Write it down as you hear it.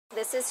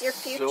This is your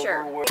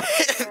future.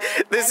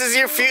 This is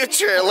your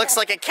future. It looks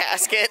like a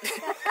casket.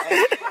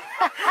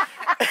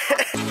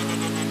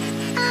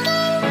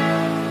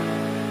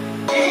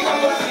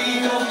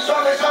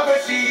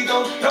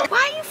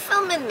 Why are you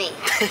filming me?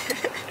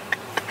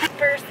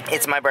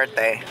 It's my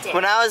birthday.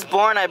 When I was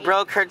born, I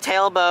broke her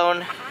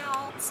tailbone.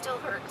 Ow, it still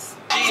hurts.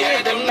 She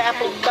had them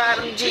apple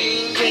bottom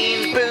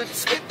jeans,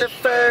 boots with the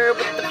fur,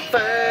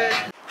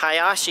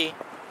 Hayashi.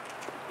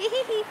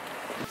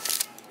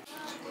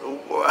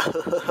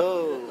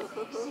 Whoa.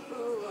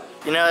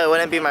 You know, it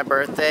wouldn't be my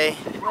birthday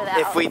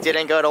if we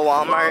didn't go to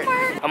Walmart.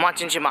 I'm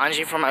watching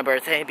Jumanji for my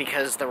birthday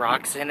because The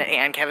Rock's in it,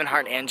 and Kevin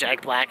Hart and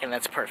Jack Black, and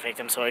that's perfect.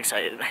 I'm so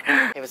excited.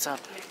 Hey, what's up?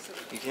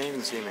 You can't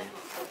even see me.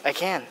 I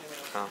can.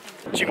 Oh.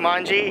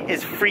 Jumanji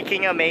is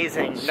freaking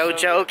amazing. No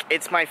joke,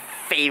 it's my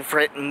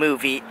favorite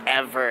movie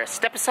ever.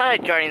 Step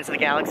aside, Guardians of the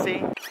Galaxy.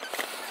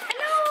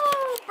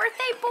 Hello,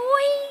 birthday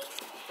boy.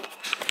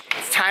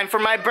 It's time for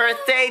my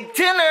birthday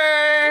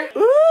dinner.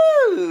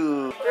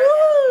 Woo!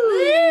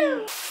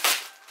 Woo!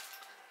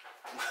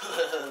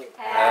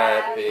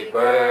 Happy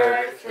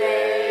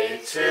birthday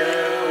to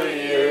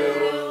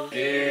you,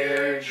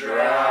 dear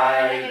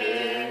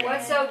Dryden.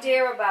 What's so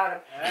dear about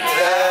him?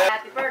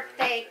 Happy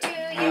birthday to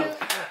you.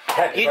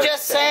 You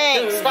just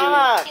sang.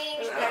 Stop. We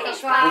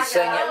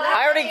sang it.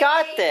 I already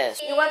got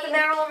this. You want the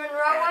Marilyn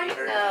Monroe one?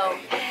 No.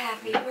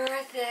 Happy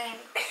birthday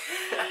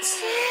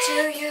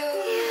to you.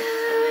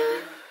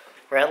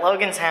 We're at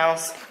Logan's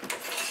house.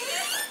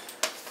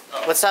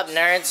 What's up,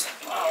 nerds?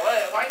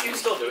 Oh, why are you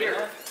still doing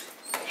that?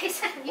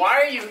 Why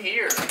are you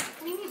here?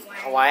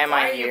 Why am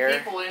I here? Why are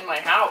you people in my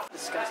house?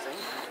 Disgusting.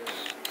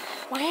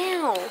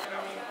 Wow.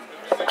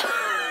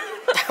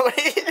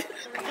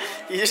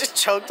 You just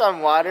choked on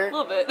water? A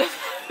little bit.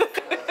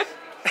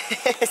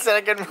 Is that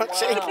a good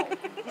milkshake? Wow.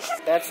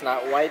 That's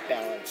not white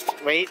balanced.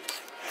 Wait.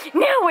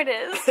 Now it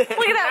is. Look at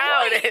that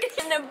Now white. it is.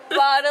 And a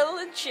bottle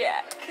of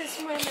Jack. Cause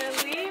when I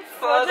leave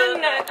for the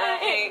night, I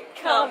ain't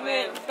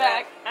coming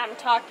back. I'm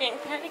talking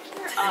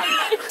pedicure on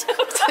my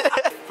toes.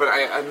 But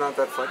I'm not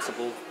that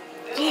flexible.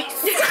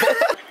 Yes.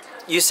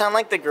 You sound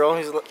like the girl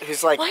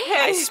who's like,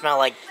 I smell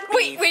like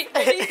beef. Wait,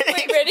 ready?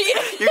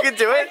 You can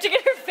do I have it? to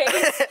get her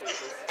face.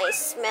 I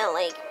smell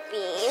like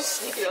beef.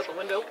 Sneaking out the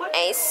window. What?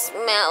 I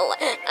smell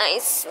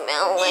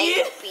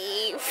like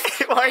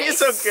beef. Why are you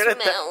so good at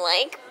that? Smell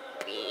like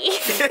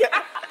beef.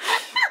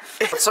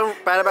 What's so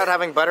bad about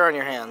having butter on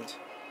your hand?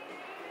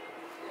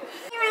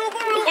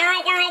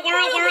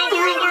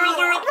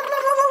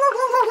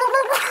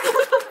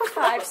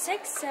 5,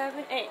 6,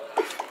 7, 8.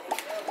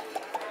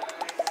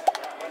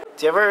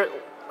 Do you ever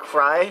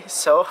cry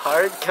so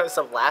hard because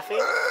of laughing?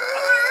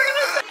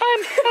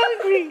 I'm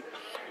hungry.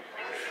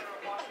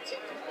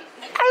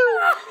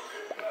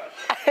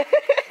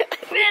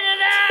 Spit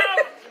it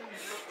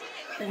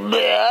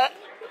out!